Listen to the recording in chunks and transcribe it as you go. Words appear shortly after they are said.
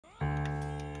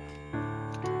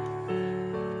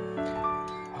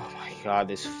god,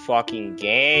 this fucking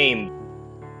game.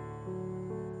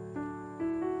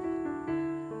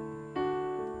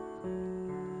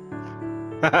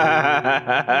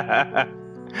 I'm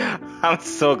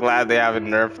so glad they haven't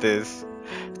nerfed this.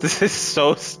 This is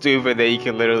so stupid that you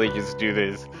can literally just do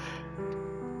this.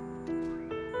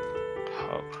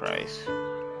 Oh Christ.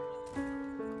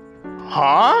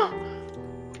 Huh?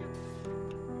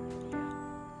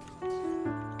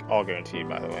 All guaranteed,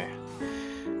 by the way.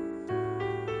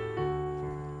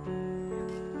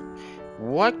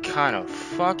 What kind of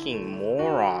fucking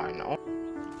moron? Oh.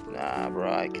 Nah,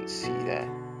 bro, I can see that.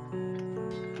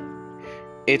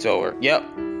 It's over. Yep.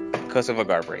 Because of a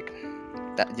guard break.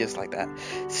 That, just like that.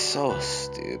 So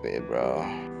stupid, bro.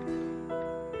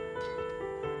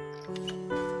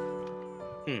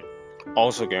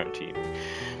 Also guaranteed.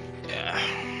 Yeah.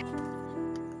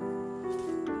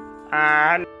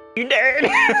 You dead.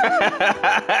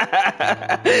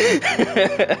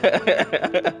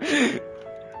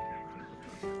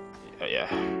 Yeah.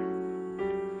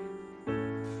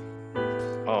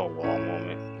 Oh, wall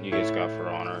moment. You just got For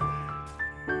Honor.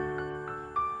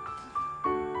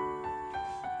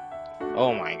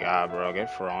 Oh my god, bro.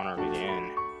 Get For Honor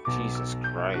again. Jesus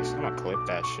Christ. I'm gonna clip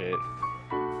that shit.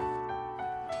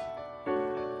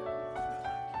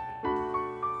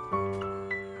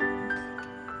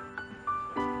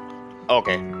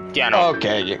 Okay. Yeah, no.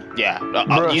 Okay. Yeah.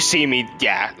 You see me.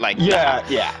 Yeah. Like. Yeah. Nah.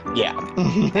 Yeah. Yeah.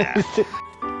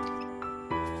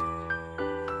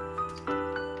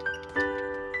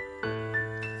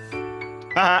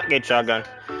 Haha, get shotgun.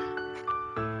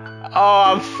 Oh,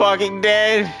 I'm fucking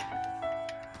dead.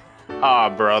 Oh,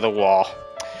 bro, the wall.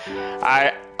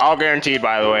 All guaranteed,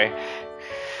 by the way.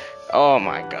 Oh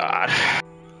my god.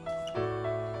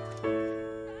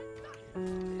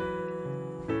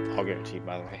 All guaranteed,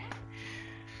 by the way.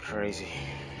 Crazy.